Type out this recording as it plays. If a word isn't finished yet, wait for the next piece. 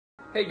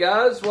Hey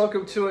guys,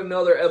 welcome to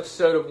another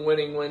episode of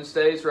Winning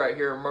Wednesdays right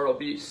here in Myrtle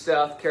Beach,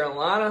 South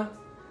Carolina.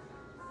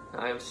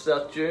 I am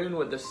Seth June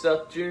with the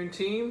Seth June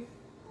team,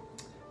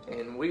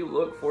 and we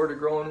look forward to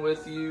growing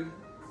with you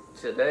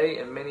today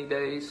and many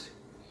days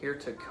here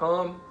to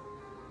come.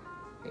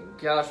 And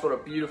gosh, what a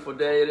beautiful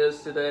day it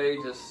is today.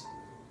 Just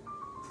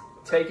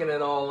taking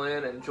it all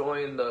in,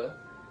 enjoying the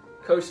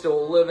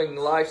coastal living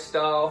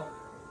lifestyle,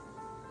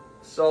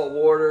 salt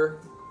water,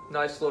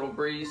 nice little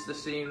breeze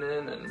this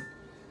evening, and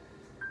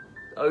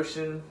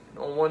ocean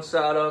on one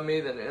side of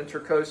me, then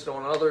intercoastal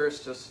on the other.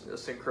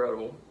 It's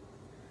incredible.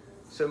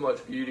 So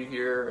much beauty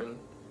here and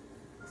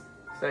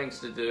things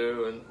to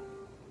do, and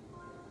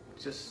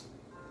just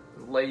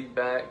laid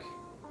back,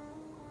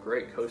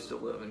 great coastal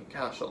living.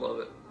 Gosh, I love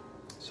it.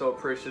 So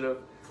appreciative.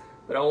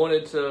 But I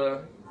wanted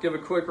to give a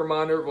quick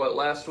reminder of what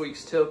last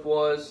week's tip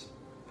was.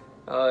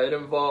 It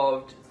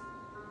involved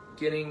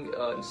getting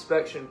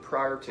inspection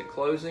prior to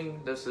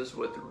closing. This is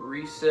with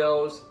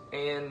resales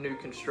and new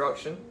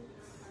construction.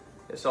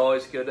 It's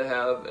always good to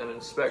have an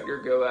inspector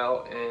go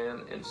out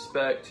and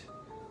inspect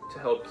to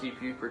help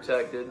keep you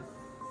protected.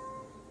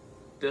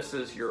 This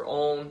is your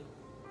own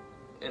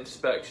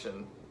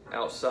inspection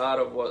outside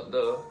of what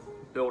the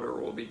builder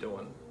will be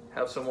doing.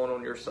 Have someone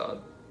on your side.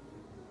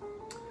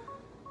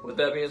 With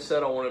that being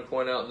said, I want to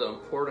point out the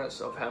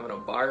importance of having a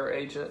buyer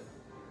agent.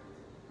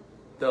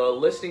 The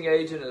listing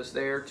agent is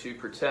there to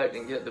protect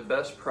and get the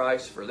best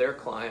price for their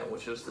client,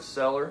 which is the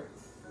seller.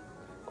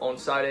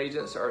 On-site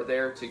agents are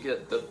there to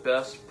get the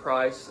best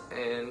price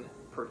and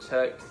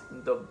protect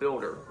the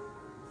builder.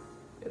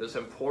 It is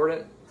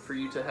important for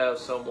you to have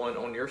someone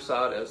on your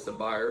side as the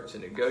buyer to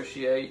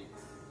negotiate,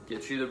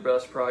 get you the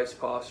best price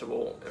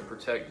possible, and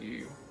protect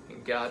you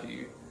and guide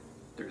you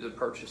through the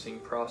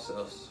purchasing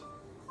process.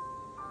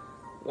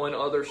 One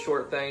other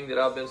short thing that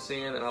I've been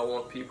seeing and I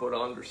want people to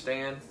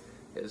understand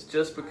is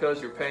just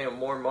because you're paying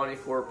more money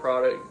for a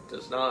product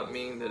does not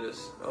mean that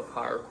it's of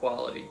higher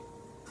quality.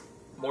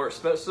 More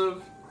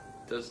expensive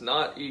does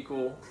not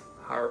equal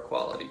higher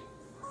quality.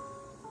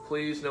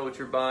 Please know what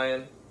you're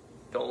buying.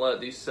 Don't let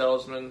these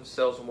salesmen,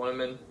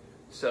 saleswomen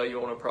sell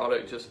you on a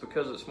product just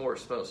because it's more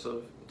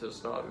expensive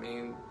does not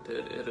mean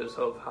that it is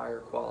of higher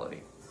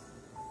quality.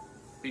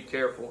 Be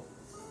careful.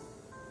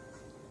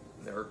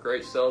 There are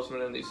great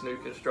salesmen in these new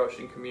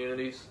construction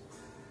communities.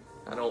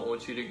 I don't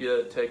want you to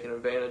get taken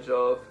advantage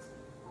of.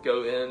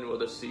 Go in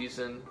with a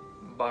seasoned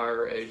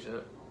buyer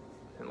agent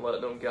and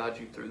let them guide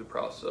you through the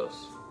process.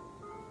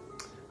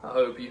 I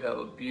hope you have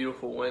a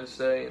beautiful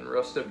Wednesday and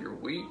rest of your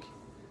week.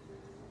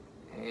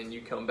 And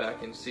you come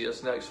back and see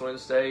us next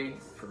Wednesday,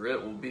 for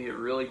it will be a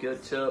really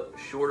good tip,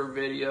 shorter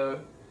video.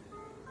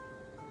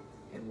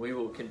 And we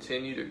will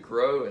continue to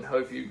grow and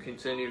hope you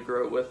continue to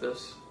grow with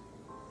us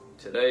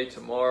today,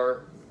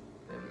 tomorrow,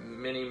 and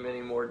many,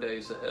 many more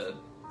days ahead.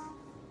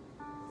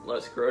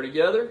 Let's grow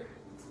together.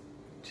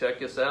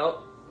 Check us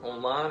out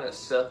online at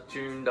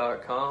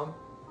sethjune.com.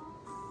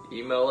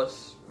 Email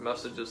us,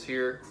 message us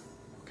here,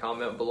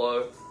 comment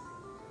below,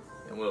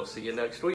 and we'll see you next week.